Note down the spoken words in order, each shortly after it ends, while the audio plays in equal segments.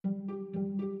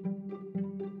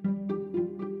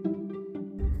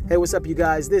Hey, what's up, you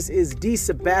guys? This is D.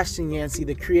 Sebastian Yancey,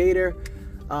 the creator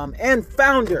and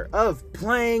founder of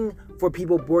Playing for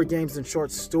People board games and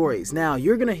short stories. Now,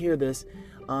 you're going to hear this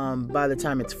by the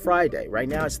time it's Friday. Right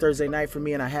now, it's Thursday night for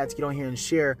me, and I had to get on here and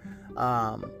share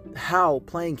how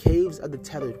playing Caves of the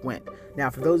Tethered went. Now,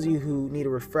 for those of you who need a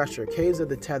refresher, Caves of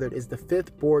the Tethered is the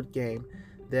 5th board game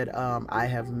that I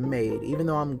have made. Even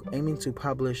though I'm aiming to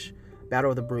publish Battle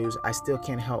of the Brews, I still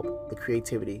can't help the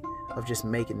creativity of just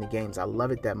making the games. I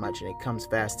love it that much, and it comes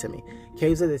fast to me.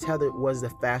 Caves of the Tethered was the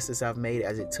fastest I've made,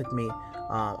 as it took me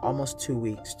almost 2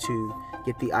 weeks to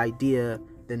get the idea,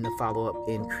 then to follow up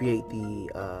and create the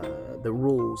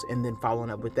rules, and then following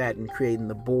up with that and creating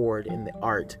the board and the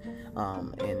art,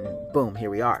 and boom, here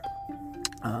we are.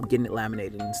 Getting it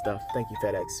laminated and stuff. Thank you,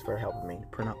 FedEx, for helping me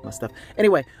print out my stuff.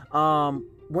 Anyway,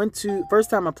 first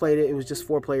time I played it, it was just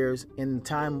 4 players, and the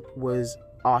time was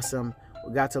awesome.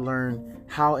 We got to learn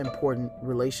how important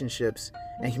relationships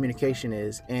and communication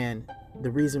is, and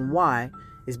the reason why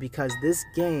is because this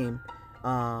game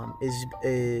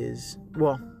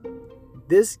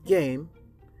this game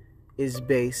is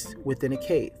based within a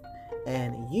cave,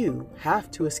 and you have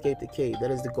to escape the cave.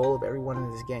 That is the goal of everyone in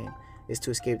this game, is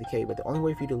to escape the cave. But the only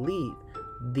way for you to leave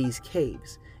these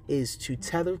caves is to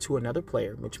tether to another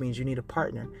player, which means you need a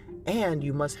partner, and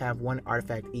you must have 1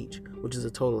 artifact each, which is a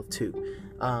total of 2.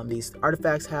 These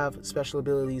artifacts have special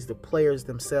abilities. The players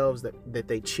themselves that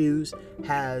they choose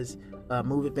has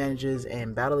move advantages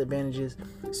and battle advantages.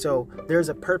 So there's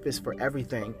a purpose for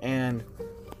everything, and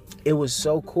it was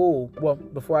so cool. Well,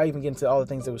 before I even get into all the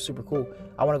things that were super cool,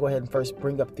 I want to go ahead and first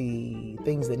bring up the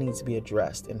things that need to be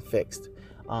addressed and fixed.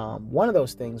 One of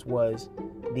those things was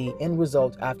the end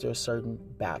result after a certain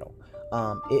battle.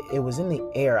 It was in the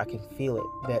air. I can feel it,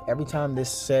 that every time this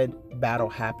said battle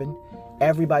happened,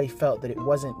 everybody felt that it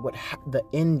wasn't what the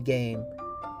end game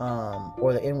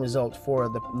or the end result for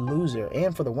the loser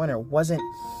and for the winner wasn't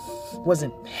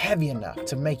heavy enough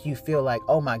to make you feel like,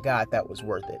 oh my God, that was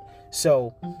worth it.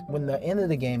 So when the end of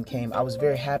the game came, I was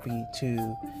very happy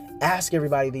to ask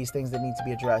everybody these things that need to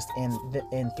be addressed,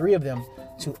 and 3 of them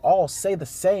to all say the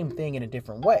same thing in a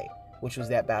different way, which was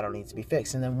that battle needs to be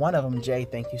fixed. And then one of them, Jay,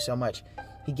 thank you so much,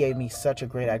 he gave me such a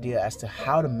great idea as to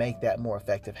how to make that more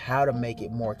effective, how to make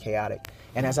it more chaotic.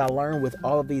 And as I learn with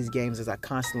all of these games, as I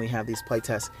constantly have these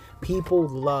playtests, people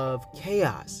love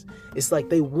chaos. It's like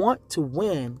they want to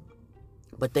win,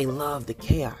 but they love the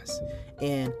chaos.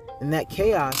 And that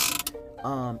chaos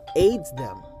aids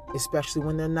them, especially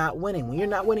when they're not winning. When you're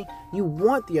not winning, you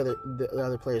want the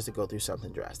other players to go through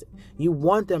something drastic. You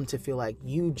want them to feel like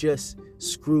you just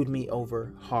screwed me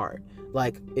over hard.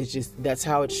 Like, it's just, that's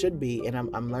how it should be. And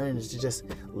I'm learning to just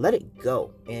let it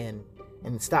go and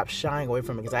stop shying away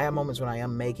from it. Because I have moments when I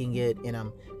am making it and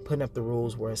I'm putting up the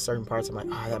rules where in certain parts I'm like,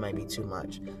 that might be too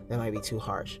much. That might be too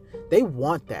harsh. They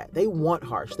want that. They want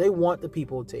harsh. They want the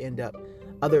people to end up,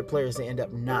 other players to end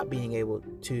up not being able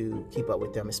to keep up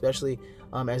with them, especially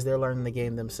as they're learning the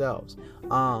game themselves.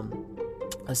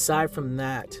 Aside from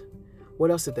that,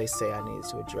 what else did they say I needed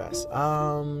to address?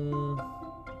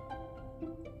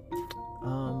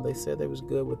 They said they was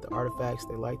good with the artifacts.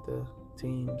 They liked the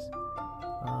teams.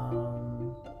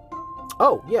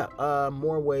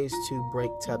 More ways to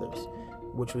break tethers,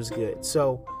 which was good.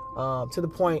 So to the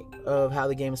point of how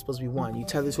the game is supposed to be won. You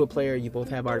tether to a player, you both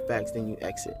have artifacts, then you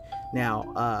exit.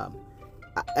 Now,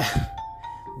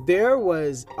 there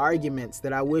was arguments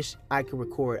that I wish I could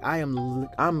record.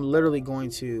 I'm literally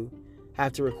going to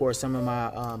have to record some of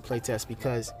my playtests,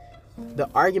 because the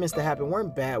arguments that happened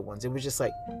weren't bad ones. It was just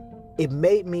like, it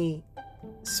made me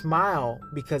smile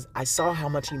because I saw how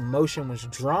much emotion was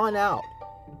drawn out,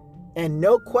 and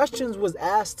no questions was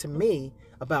asked to me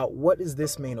about what does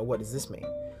this mean or what does this mean.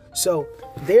 So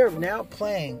they're now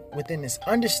playing within this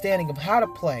understanding of how to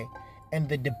play, and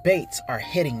the debates are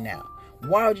hitting now.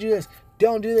 Why would you do this?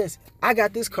 Don't do this. I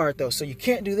got this card though, so you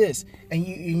can't do this. And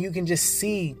you can just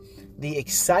see the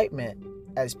excitement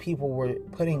as people were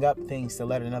putting up things to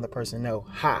let another person know,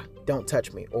 don't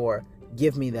touch me, or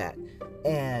give me that.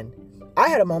 And I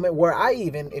had a moment where I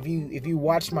even, if you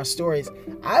watched my stories,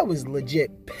 I was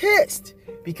legit pissed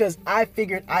because I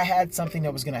figured I had something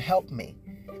that was going to help me.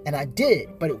 And I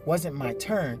did, but it wasn't my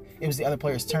turn. It was the other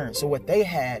player's turn. So what they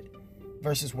had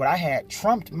versus what I had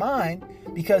trumped mine,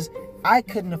 because I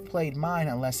couldn't have played mine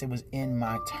unless it was in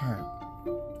my turn.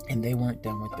 And they weren't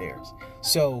done with theirs.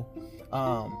 So,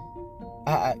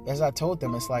 as I told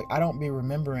them, it's like, I don't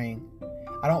remember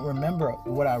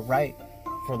what I write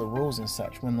for the rules and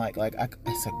such. When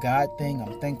it's a God thing,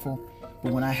 I'm thankful.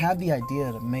 But when I have the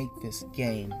idea to make this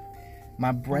game,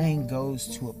 my brain goes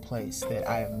to a place that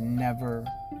I have never,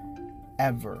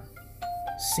 ever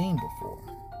seen before.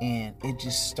 and it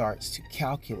just starts to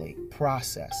calculate,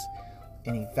 process,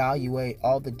 and evaluate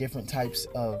all the different types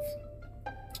of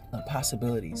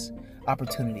possibilities,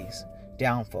 opportunities,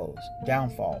 downfalls.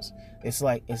 It's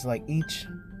like each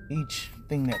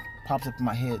thing that pops up in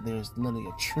my head, there's literally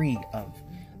a tree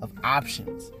of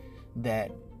options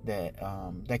that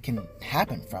can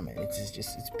happen from it.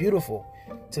 It's beautiful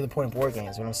to the point of board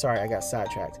games. But I'm sorry I got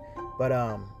sidetracked. But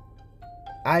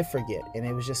I forget, and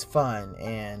it was just fun,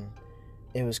 and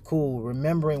it was cool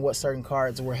remembering what certain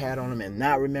cards had on them and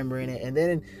not remembering it. And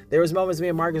then there was moments me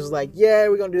and Marcus was like, yeah,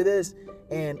 we're gonna do this,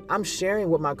 and I'm sharing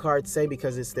what my cards say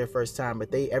because it's their first time,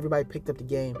 but everybody picked up the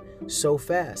game so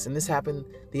fast. And this happened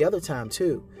the other time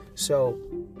too. So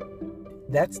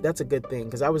that's a good thing,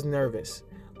 because I was nervous.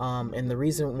 And the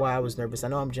reason why I was nervous, I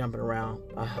know I'm jumping around,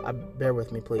 bear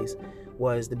with me please,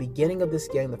 was the beginning of this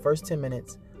game, the first 10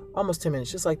 minutes, almost 10 minutes,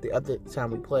 just like the other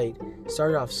time we played,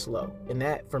 started off slow. And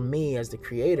that, for me as the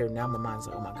creator, now my mind's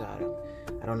like, oh my God,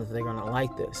 I don't know if they're gonna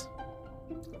like this.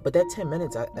 But that 10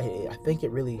 minutes, I think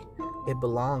it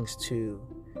belongs to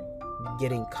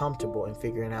getting comfortable and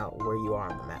figuring out where you are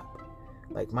on the map.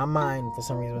 Like, my mind, for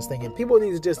some reason, was thinking, people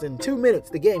need to just, in 2 minutes,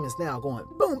 the game is now going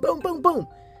boom, boom, boom, boom.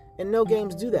 And no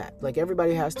games do that. Like,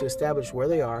 everybody has to establish where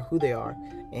they are, who they are,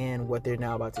 and what they're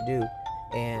now about to do.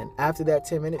 And after that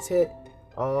 10 minutes hit,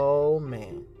 oh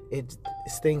man,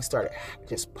 things started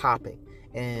just popping,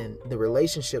 and the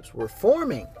relationships were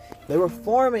forming. They were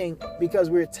forming because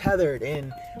we were tethered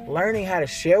and learning how to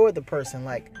share with the person.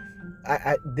 Like,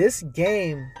 this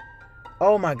game,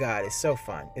 oh my God, it's so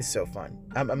fun. It's so fun.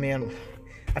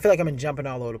 I feel like I'm jumping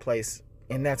all over the place,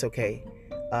 and that's okay.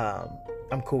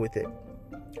 I'm cool with it.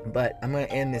 But I'm gonna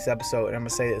end this episode, and I'm gonna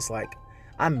say this, like,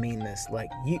 I mean this. Like,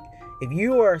 if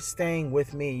you are staying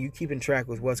with me, you keeping track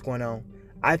with what's going on,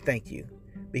 I thank you,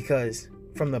 because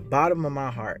from the bottom of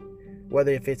my heart,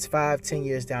 whether if it's 5-10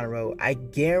 years down the road, I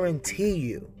guarantee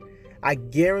you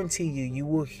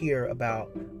will hear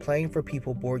about Playing for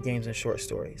People board games and short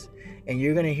stories. And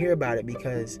you're going to hear about it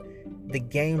because the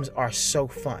games are so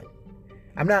fun.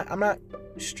 I'm not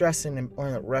stressing or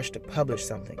in a rush to publish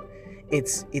something.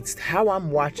 It's how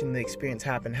I'm watching the experience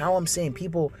happen, how I'm seeing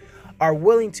people are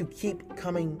willing to keep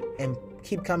coming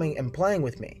and playing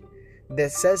with me.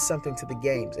 That says something to the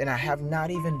games. And I have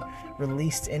not even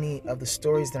released any of the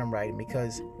stories that I'm writing,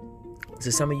 because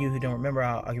to some of you who don't remember,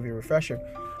 I'll give you a refresher.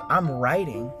 I'm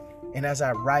writing, and as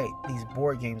I write, these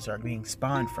board games are being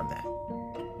spawned from that.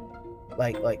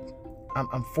 Like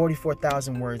I'm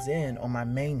 44,000 words in on my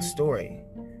main story.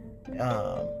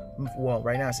 Well,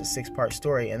 right now it's a 6-part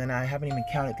story, and then I haven't even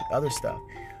counted the other stuff.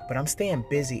 But I'm staying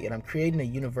busy, and I'm creating a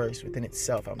universe within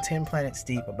itself. I'm 10 planets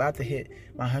deep, about to hit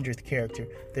my 100th character.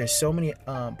 There's so many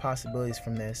possibilities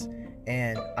from this,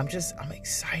 and I'm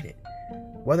excited.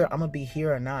 Whether I'm gonna be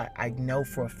here or not, I know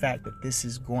for a fact that this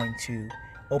is going to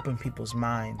open people's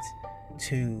minds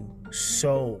to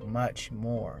so much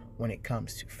more when it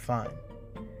comes to fun.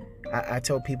 I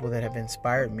told people that have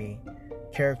inspired me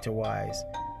character-wise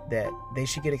that they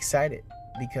should get excited,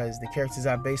 because the characters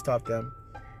I've based off them,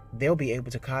 they'll be able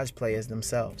to cosplay as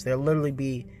themselves. They'll literally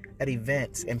be at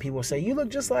events and people say, you look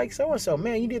just like so-and-so,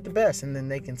 man, you did the best. And then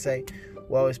they can say,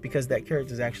 well, it's because that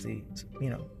character is actually,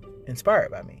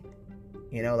 inspired by me.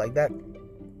 Like that.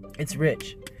 It's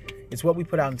rich. It's what we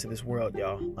put out into this world,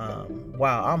 y'all.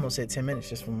 Wow, I almost hit 10 minutes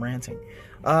just from ranting.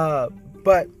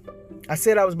 But I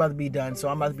said I was about to be done, so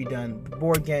I'm about to be done. The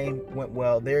board game went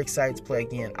well. They're excited to play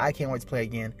again. I can't wait to play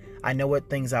again. I know what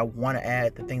things I want to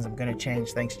add, the things I'm going to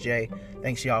change. Thanks, Jay.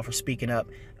 Thanks, y'all, for speaking up.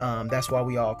 That's why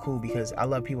we all cool, because I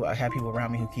love people. I have people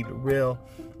around me who keep it real.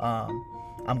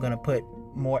 I'm going to put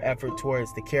more effort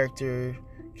towards the character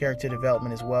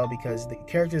development as well, because the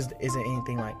characters isn't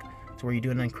anything like to where you're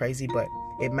doing anything crazy, but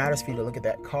it matters for you to look at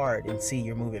that card and see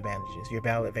your move advantages, your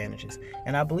battle advantages.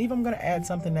 And I believe I'm going to add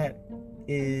something that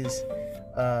is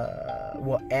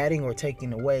adding or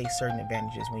taking away certain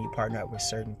advantages when you partner up with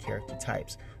certain character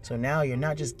types. So now you're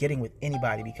not just getting with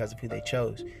anybody because of who they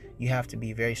chose. You have to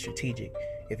be very strategic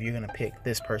if you're going to pick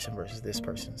this person versus this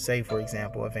person. Say, for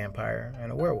example, a vampire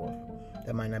and a werewolf.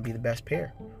 That might not be the best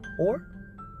pair. Or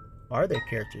are their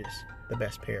characters the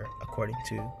best pair according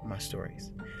to my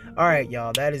stories? All right,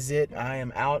 y'all, that is it. I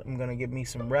am out. I'm gonna give me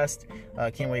some rest.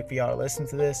 Can't wait for y'all to listen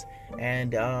to this,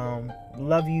 and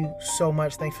love you so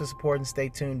much. Thanks for supporting. Stay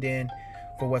tuned in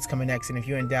for what's coming next. And if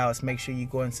you're in Dallas, make sure you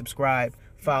go and subscribe,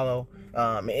 follow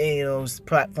any of those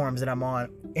platforms that I'm on,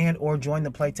 and or join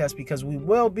the playtest, because we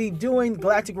will be doing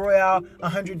Galactic Royale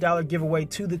 $100 giveaway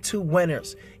to the 2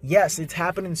 winners. Yes, it's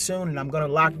happening soon, and I'm gonna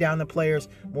lock down the players.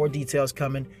 More details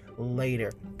coming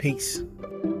later. Peace.